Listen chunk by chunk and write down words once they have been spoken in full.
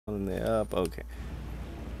up. Okay.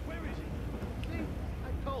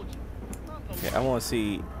 Okay, I want to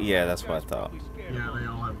see. Yeah, that's what I thought. Yeah, they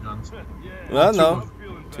all have guns. Well, no.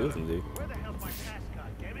 Two of them do.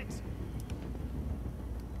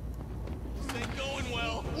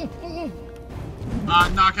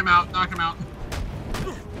 Knock him out. Knock him out.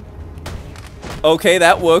 Okay,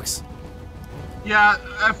 that works. Yeah,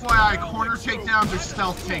 FYI, corner takedowns are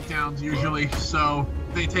stealth takedowns usually, so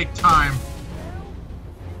they take time.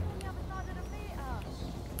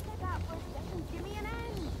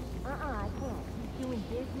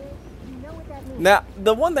 Now,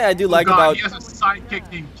 the one thing I do like God, about... he has a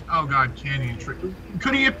sidekick named... Oh god, Candy.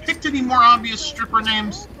 Could he have picked any more obvious stripper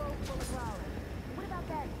names?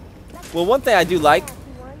 Well, one thing I do like,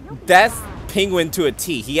 that's Penguin to a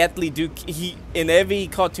T. He actually in every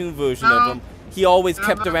cartoon version of him, he always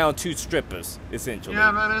kept around two strippers, essentially.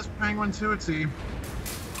 Yeah, that is Penguin to a T.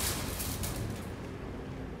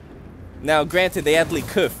 Now, granted, they actually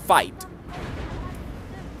could fight.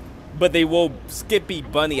 But they will Skippy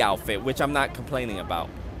Bunny outfit, which I'm not complaining about.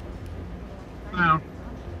 No.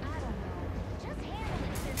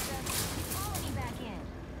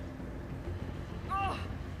 Oh,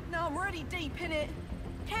 now I'm already deep in it.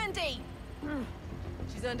 Candy!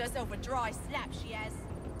 She's earned herself a dry slap, she has.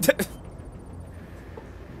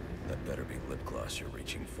 That better be lip gloss you're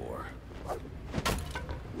reaching for.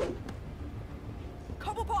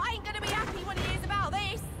 Cobblepot ain't gonna be happy when he hears about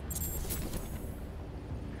this.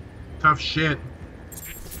 Tough shit.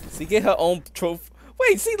 She get her own trophy.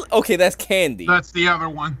 Wait, see, okay, that's Candy. That's the other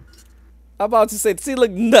one. I'm about to say, she look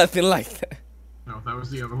nothing like that. No, that was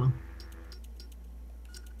the other one.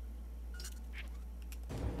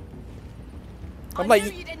 I'm like,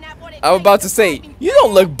 I'm about to say, you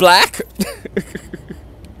don't look black.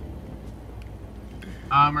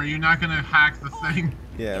 Are you not gonna hack the thing?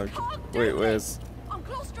 Yeah. Wait, where's? I'm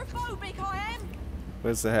claustrophobic, I am.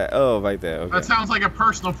 Where's the hat? Oh, right there. Okay. That sounds like a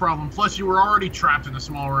personal problem. Plus, you were already trapped in a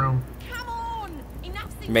small room. Come on,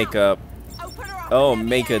 enough's enough. Make up. Oh,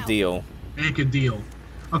 make a deal. Make a deal.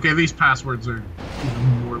 Okay, these passwords are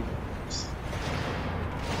even more.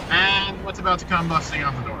 And what's about to come busting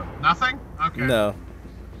out the door? Nothing? Okay. No.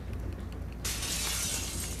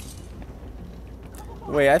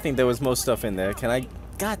 Wait, I think there was more stuff in there. Can I?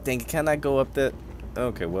 God dang it! Can I go up that?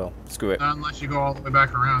 Okay, well, screw it. Not unless you go all the way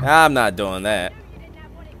back around. I'm not doing that.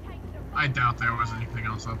 I doubt there was anything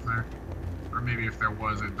else up there. Or maybe if there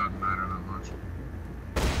was, it doesn't matter that much.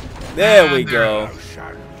 There we go.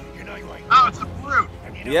 Oh, it's a fruit!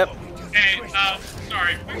 Yep. Hey,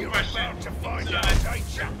 sorry, quick question.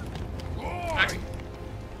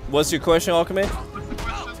 What's your question, Alchemy? What's the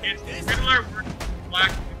question? Is Riddler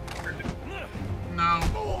black? No.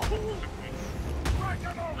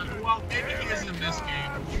 Well, maybe he is in this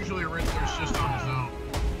game. Usually Riddler's just on his own.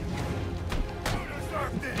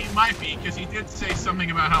 He might be, because he did say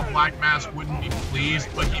something about how Black Mask wouldn't be pleased,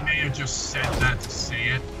 but he may have just said that to say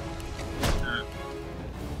it.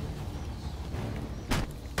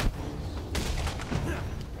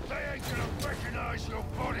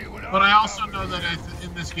 But I also know that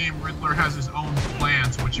in this game, Riddler has his own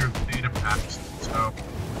plans, which are data packs, so...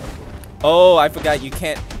 Oh, I forgot you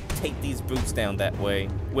can't take these boots down that way.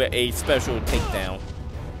 With a special takedown.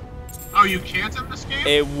 Oh, you can't in this game?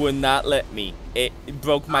 It would not let me. It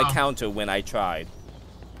broke my counter when I tried.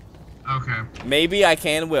 Okay. Maybe I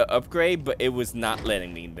can with upgrade, but it was not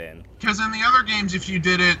letting me then. Because in the other games, if you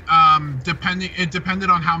did it, it depended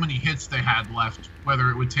on how many hits they had left, whether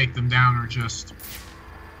it would take them down or just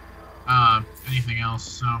anything else.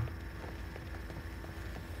 So.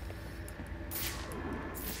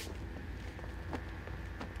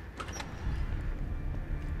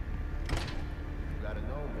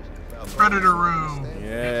 Predator room.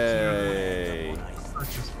 Yay.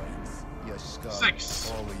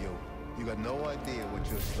 Six. All of you. You got no idea what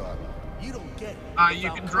you're starting. You don't get it.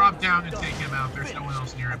 You can drop down and take him out. There's no one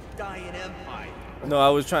else near him. No, I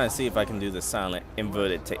was trying to see if I can do the silent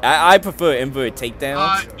inverted take. I prefer inverted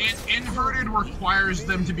takedowns. Inverted requires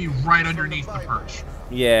them to be right underneath the perch.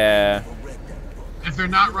 Yeah. If they're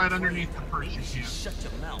not right underneath the perch, you can't. Shut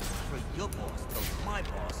your mouth. For your boss tells my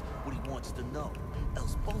boss what he wants to know.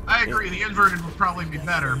 Else both I agree. The inverted would probably be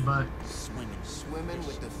better, but Swimming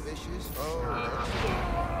with the fishes. Oh,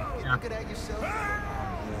 yeah. look at that yourself.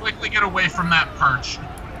 Quickly get away from that perch.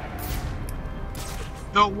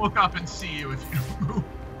 They'll look up and see you if you move.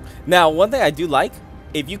 Now, one thing I do like,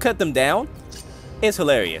 if you cut them down, it's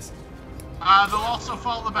hilarious. They'll also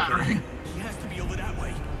follow the battery. He has to be over that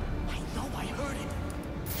way. I know, I heard it.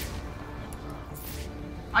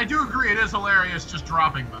 I do agree, it is hilarious just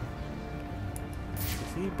dropping them.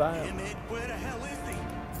 Is he by? Damn it, where the hell is he?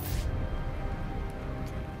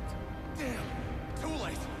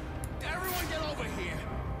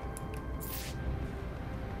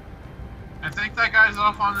 guy's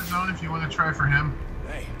off on his own if you want to try for him.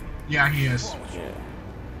 Hey. Yeah, he is. Yeah.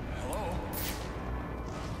 Hello?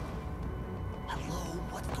 Hello?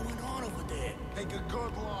 What's going on over there? Take a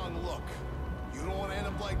good long look. You don't want to end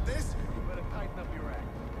up like this? You better tighten up your act.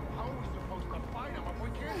 How are we supposed to fight him if we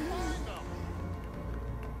can't find him?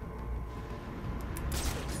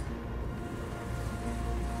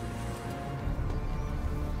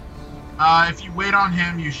 If you wait on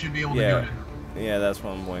him, you should be able to do it. Yeah, that's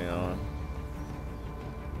what I'm waiting on.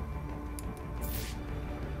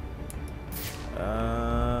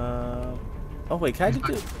 Oh wait, can I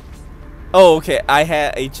do? Oh, okay. I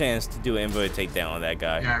had a chance to do an inverted takedown on that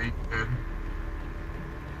guy. Yeah, you did.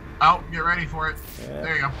 Oh, get ready for it. Yeah.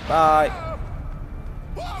 There you go. Bye.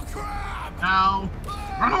 Oh, crap! Now,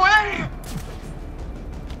 run away!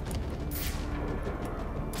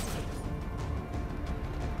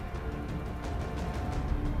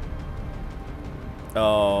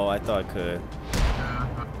 Oh, I thought I could.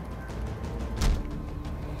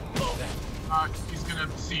 He's gonna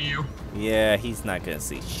see you. Yeah, he's not gonna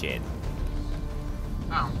see shit.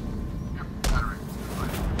 Oh. Yep, battering.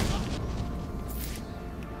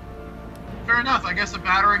 Fair enough. I guess a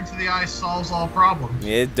battering to the eye solves all problems.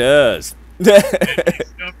 It does. He's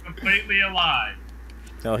still completely alive.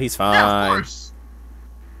 No, he's Yeah, of fine. course.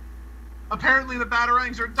 Apparently the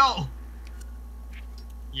batarangs are dull.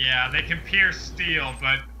 Yeah, they can pierce steel,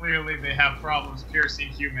 but clearly they have problems piercing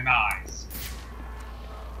human eyes.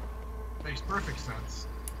 Makes perfect sense.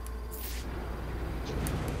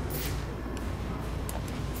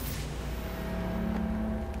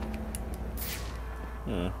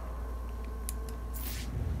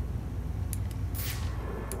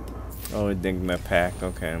 Oh, enigma pack.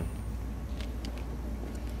 Okay.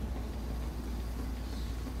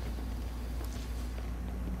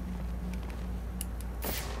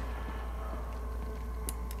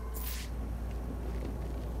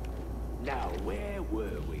 Now, where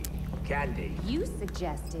were we? Candy. You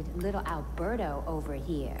suggested little Alberto over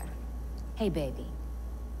here. Hey, baby.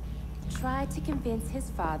 Tried to convince his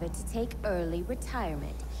father to take early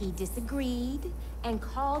retirement. He disagreed and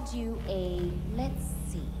called you a, let's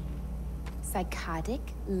see, psychotic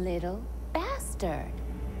little bastard.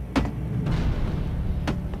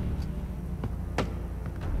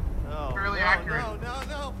 Fairly accurate.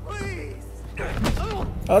 No, please!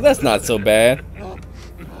 Oh, that's not so bad. Nah,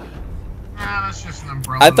 that's just an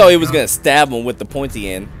umbrella. I thought he was gonna stab him with the pointy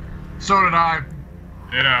end. So did I.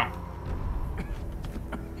 You know.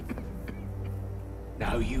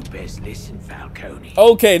 Now you best listen, Falcone.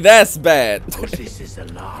 Okay, that's bad. Because this is the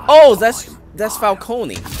last Oh, that's time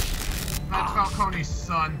Falcone. That's Falcone's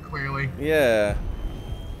son, clearly. Yeah.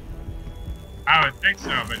 I would think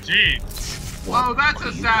so, but geez. Oh, that's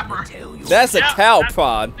a zapper. tell you. That's a Yeah, cow that's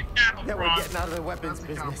prod. the cattle Yeah, we're prod. getting out of the weapons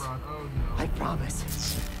That's a cow business. prod. Oh I no.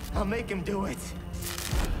 promise. I'll make him do it.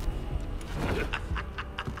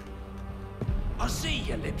 I see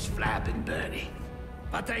your lips flapping, Bernie.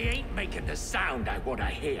 But they ain't making the sound I want to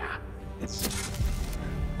hear.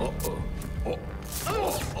 Uh-oh.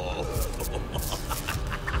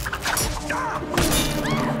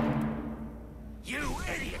 You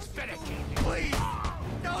idiots better keep it. Please,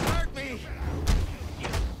 don't hurt me.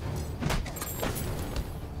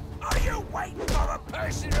 Are you waiting for a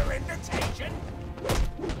personal invitation?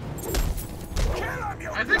 Kill him, you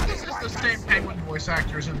I think this is bloody the white same Penguin voice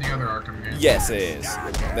actors in the other Arkham games. Yes, it is.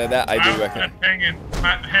 That I I do was reckon. that hanging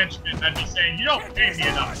my henchman. I'd be saying, you don't pay me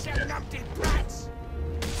enough for this.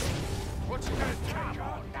 What you gonna take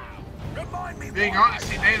on now? Remind me Being why honest,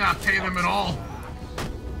 he may not pay them at all.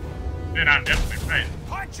 Then I'm definitely right.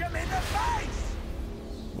 punch him in the face!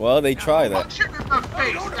 Well, they try that. Punch him in the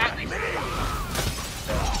face. That makes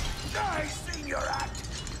I seen your act.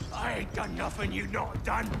 I ain't done nothing you not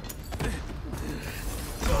done.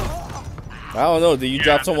 I don't know. Did you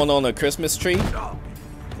drop someone on a Christmas tree?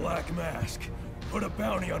 Black Mask, put a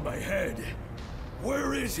bounty on my head.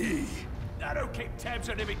 Where is he? I don't keep tabs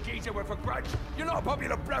on every geezer with a grudge. You're not a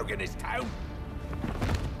popular bloke in this town.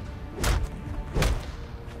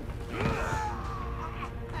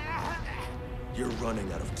 You're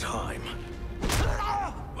running out of time.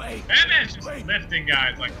 Wait, Batman's just lifting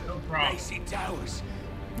guys like no problem. Macy Towers.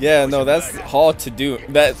 Yeah, no, that's hard to do.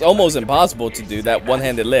 That's almost impossible to do, that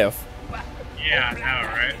one-handed lift. Yeah, I know,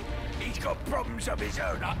 right? He's got problems of his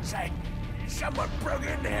own, I'd say. Someone broke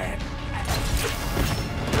in there.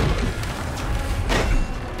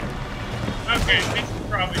 Okay, this is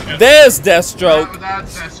probably just... There's Deathstroke.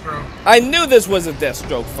 That's Deathstroke. I knew this was a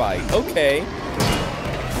Deathstroke fight. Okay.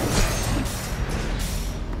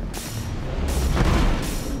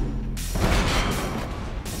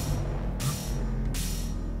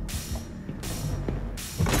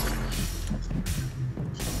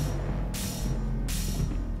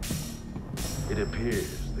 It appears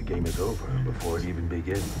the game is over before it even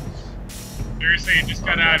begins. Seriously, you just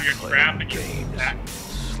got out of your trap and you back.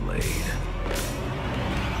 Slade.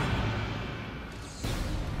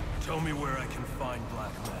 Tell me where I can find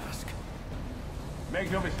Black Mask. Make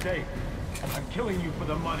no mistake, I'm killing you for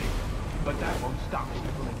the money, but that won't stop me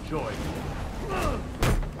from enjoying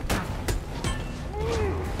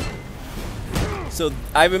it. So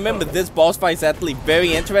I remember this boss fight is actually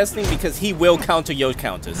very interesting because he will counter your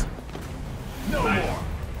counters. No more.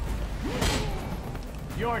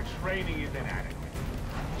 Your training is inadequate.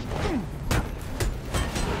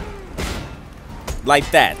 Like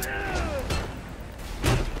that.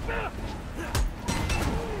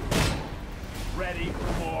 Ready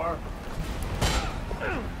for more?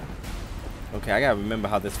 Okay, I gotta remember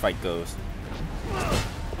how this fight goes.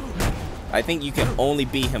 I think you can only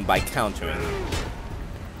beat him by countering.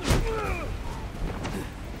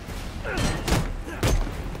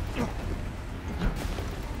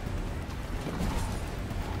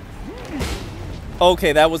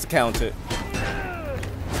 Okay, that was a counter.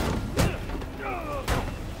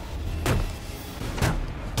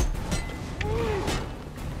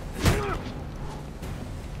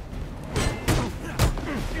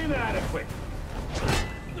 Inadequate.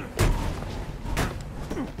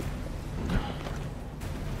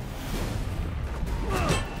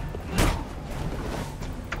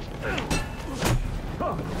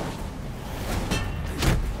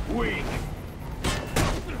 Weak.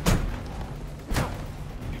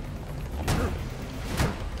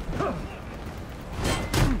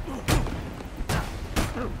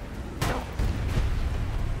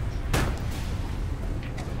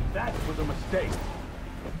 That was a mistake.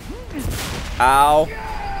 Ow.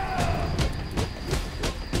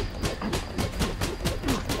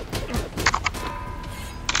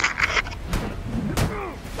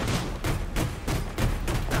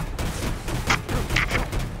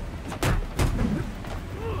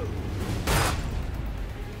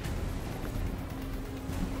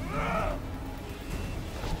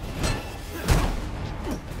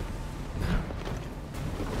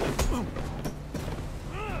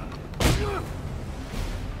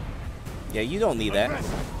 Yeah, you don't need that.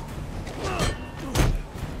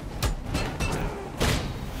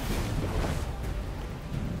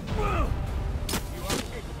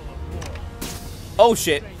 Oh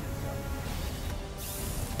shit.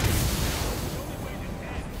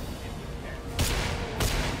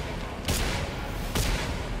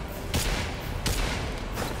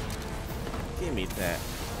 Give me that.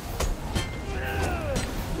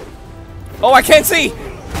 Oh, I can't see!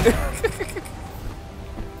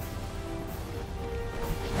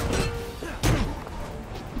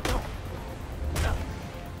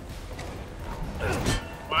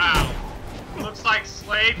 Wow. Looks like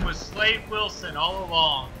Slade was Slade Wilson all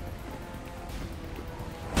along.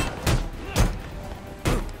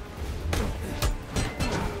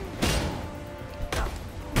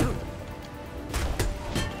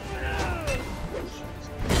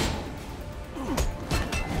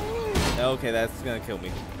 Okay, that's gonna kill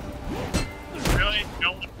me. Really?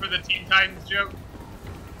 No one for the Teen Titans joke?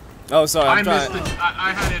 Oh, sorry.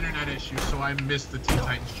 I had internet issues, so I missed the Teen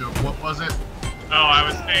Titans joke. What was it? Oh, I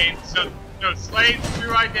was saying, so Slade's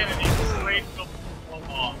true identity is Slade Wilson all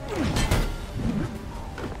along.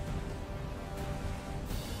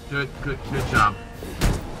 Good job.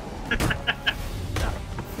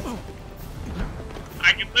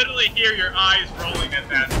 I can literally hear your eyes rolling at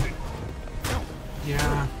that thing.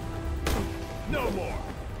 Yeah. No more.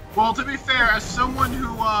 Well, to be fair, as someone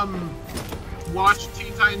who watched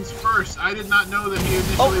Teen Titans first, I did not know that he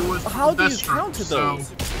initially was how do you Deathstroke, counter so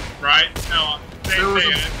those? Right? No, there was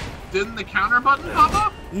didn't the counter button pop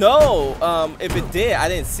up? No, if it did, I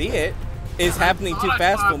didn't see it. It's happening too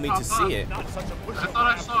fast for me to see it. I thought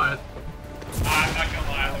I saw it. I'm not gonna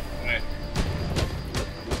lie, I looked away.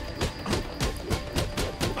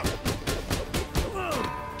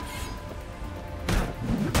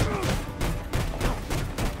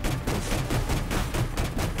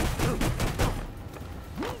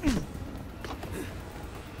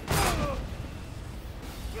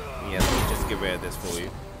 Yeah, let me just get rid of this for you.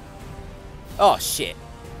 Oh shit.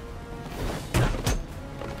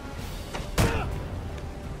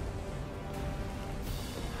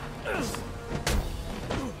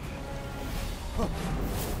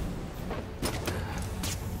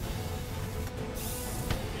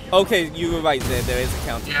 Okay, you were right there. There is a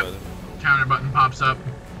counter button. Counter button pops up.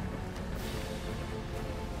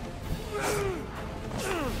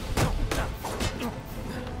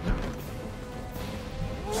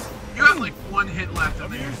 You have like one hit left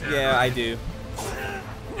on the Yeah, I do.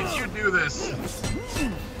 If you do this,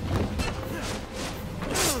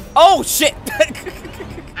 Oh shit!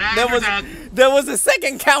 And there was a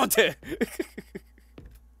second counter.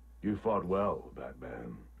 You fought well,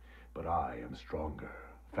 Batman. But I am stronger,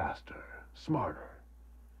 faster, smarter.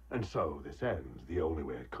 And so this ends the only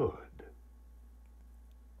way it could.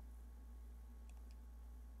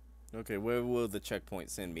 Okay, where will the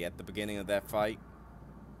checkpoint send me? At the beginning of that fight?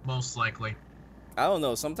 Most likely. I don't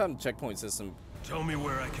know. Sometimes the checkpoint system. Tell me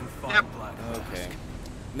where I can find Black Mask. Okay.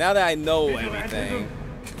 Now that I know everything.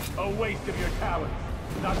 A waste of your talents.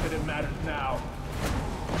 Not that it matters now.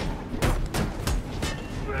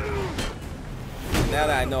 Now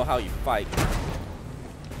that I know how you fight.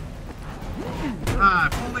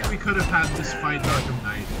 If only we could have had this fight Arkham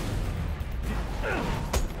Knight.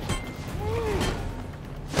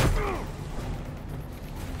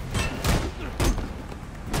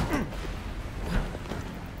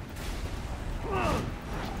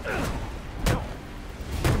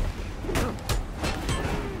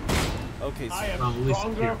 Okay, so I am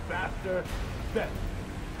stronger, faster, better.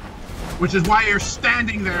 Which is why you're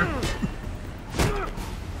standing there.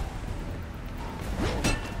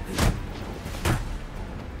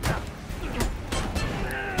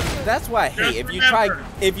 That's why I hate.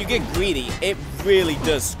 If you get greedy, it really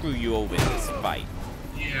does screw you over in this fight.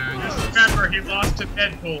 Yeah. Just remember, he lost to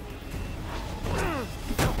Deadpool.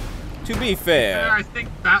 To be fair, I think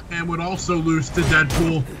Batman would also lose to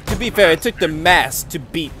Deadpool. To be fair, it took the mask to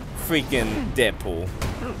beat freaking Deadpool.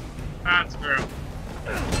 That's true.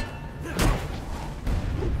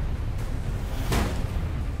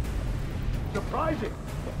 Surprising.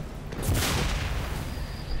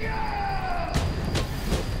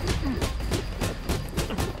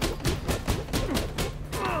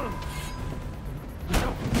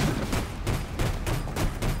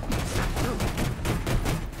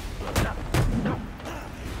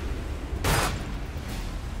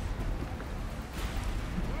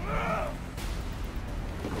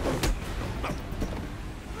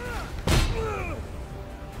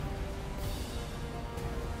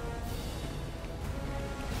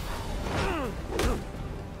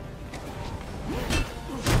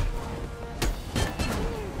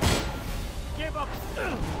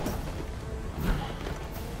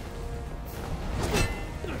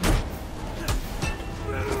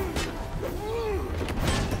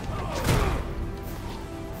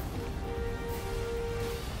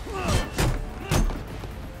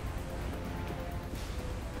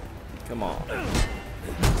 Come on.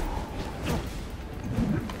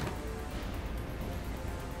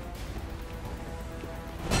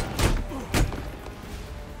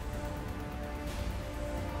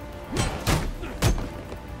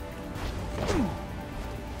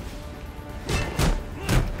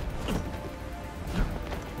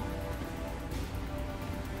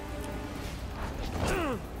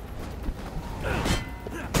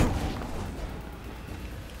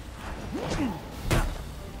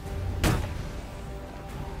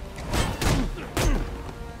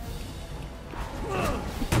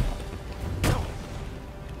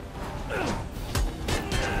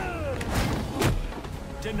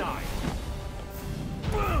 Denied.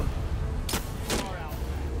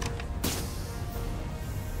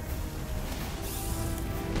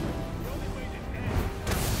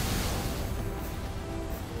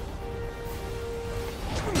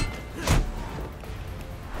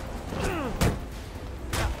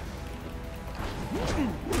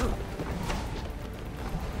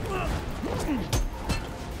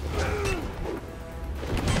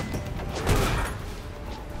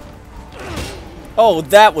 Oh,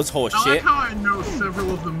 that was horse I like shit. how I know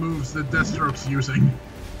several of the moves that Deathstroke's using.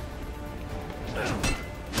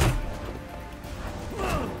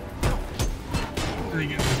 And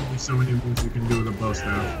again, there's only so many moves you can do with a bow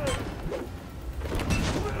staff.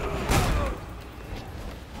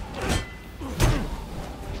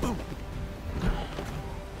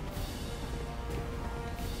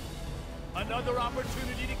 Another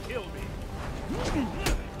opportunity to kill me.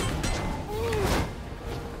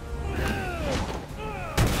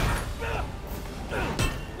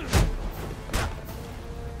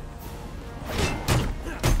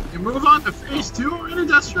 You move on to phase 2 already,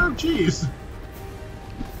 Deathstroke? Jeez.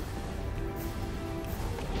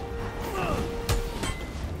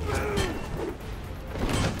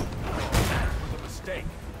 Mistake.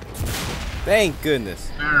 Thank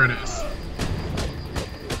goodness. There it is.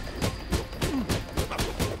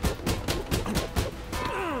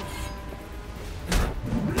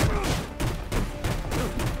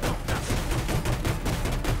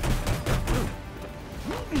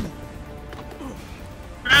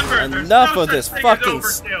 Enough of this fucking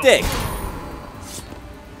stick.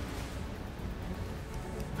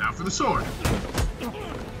 Now for the sword.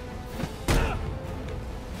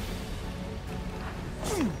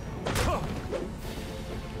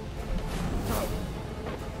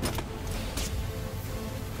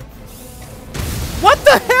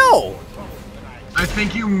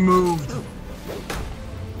 think you moved. And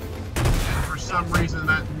for some reason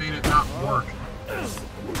that made it not work.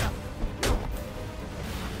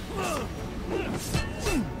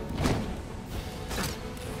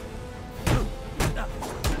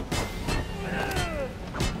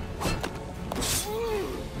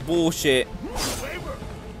 Bullshit.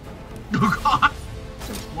 Oh god!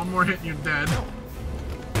 One more hit and you're dead.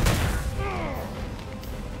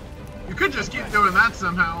 You could just keep doing that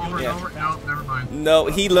somehow over and over. No, never mind. No,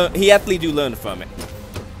 he actually do learn from it.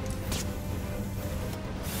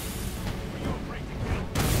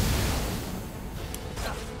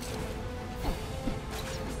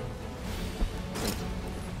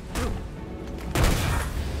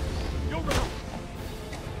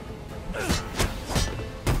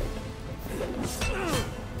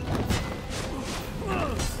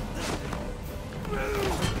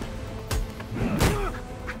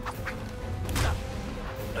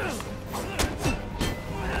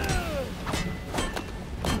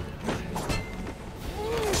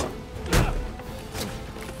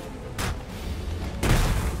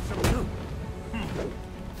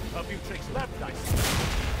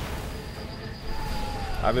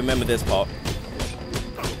 I remember this part.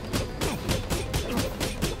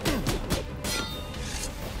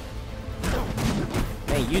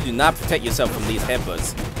 Man, you do not protect yourself from these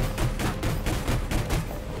headbutts.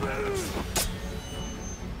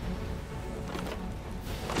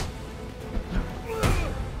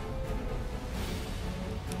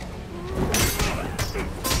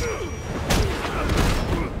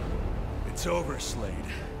 It's over, Slade.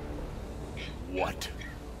 What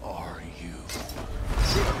are you?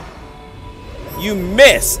 You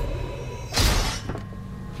missed!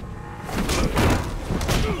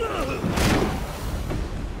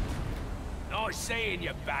 Nice seeing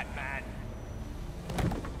you, Batman.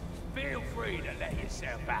 Feel free to let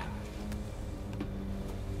yourself out.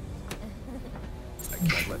 I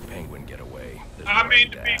can't let Penguin get away. I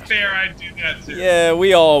mean, to be fair, I'd do that too. Yeah,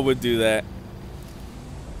 we all would do that.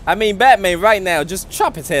 I mean, Batman right now, just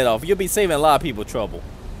chop his head off. You'll be saving a lot of people trouble.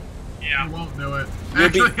 Yeah. I won't do it.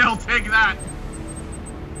 Actually, I'll take that.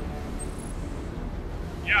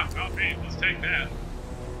 Yeah, I mean, let's take that.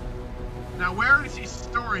 Now, where is he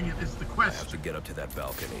storing it is the I have question. to get up to that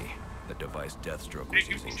balcony. The device Deathstroke Hey, was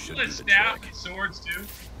can using we should split do the staff trick. and swords too?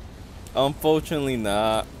 Unfortunately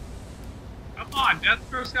not. Come on,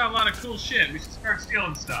 Deathstroke's got a lot of cool shit. We should start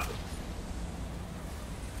stealing stuff.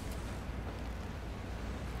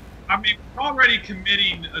 I mean, we're already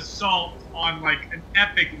committing assault on like an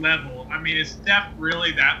epic level. I mean, is theft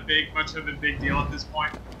really that much of a big deal at this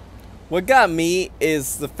point? What got me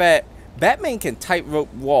is the fact Batman can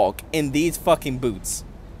tightrope walk in these fucking boots.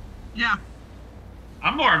 Yeah.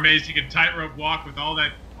 I'm more amazed he can tightrope walk with all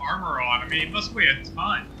that armor on. I mean, it must weigh a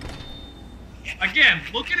ton. Again,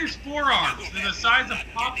 look at his forearms. They're the size of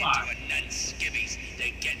Popeye.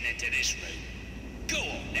 They're getting into this room. Go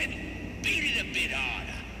on then, beat it a bit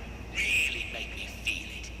harder. Really make me feel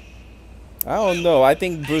it. I don't know. I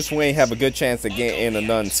think Bruce Wayne have a good chance of getting in a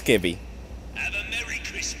non-skivvy. Have a Merry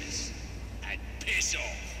Christmas and piss off.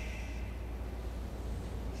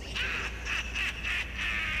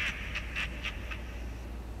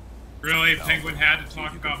 Really, Penguin had to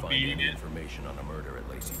talk You can about find beating any it? information on a murder at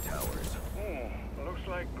Lacey Towers. Looks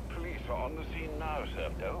like the police are on the scene now, Sir.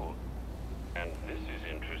 Oh. And this is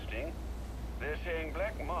interesting. They're saying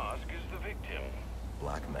Black Mask is the victim.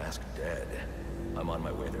 Black Mask dead. I'm on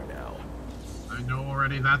my way there now. I know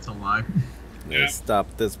already that's a lie. Let's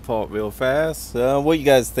stop this part real fast. What you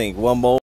guys think? One more?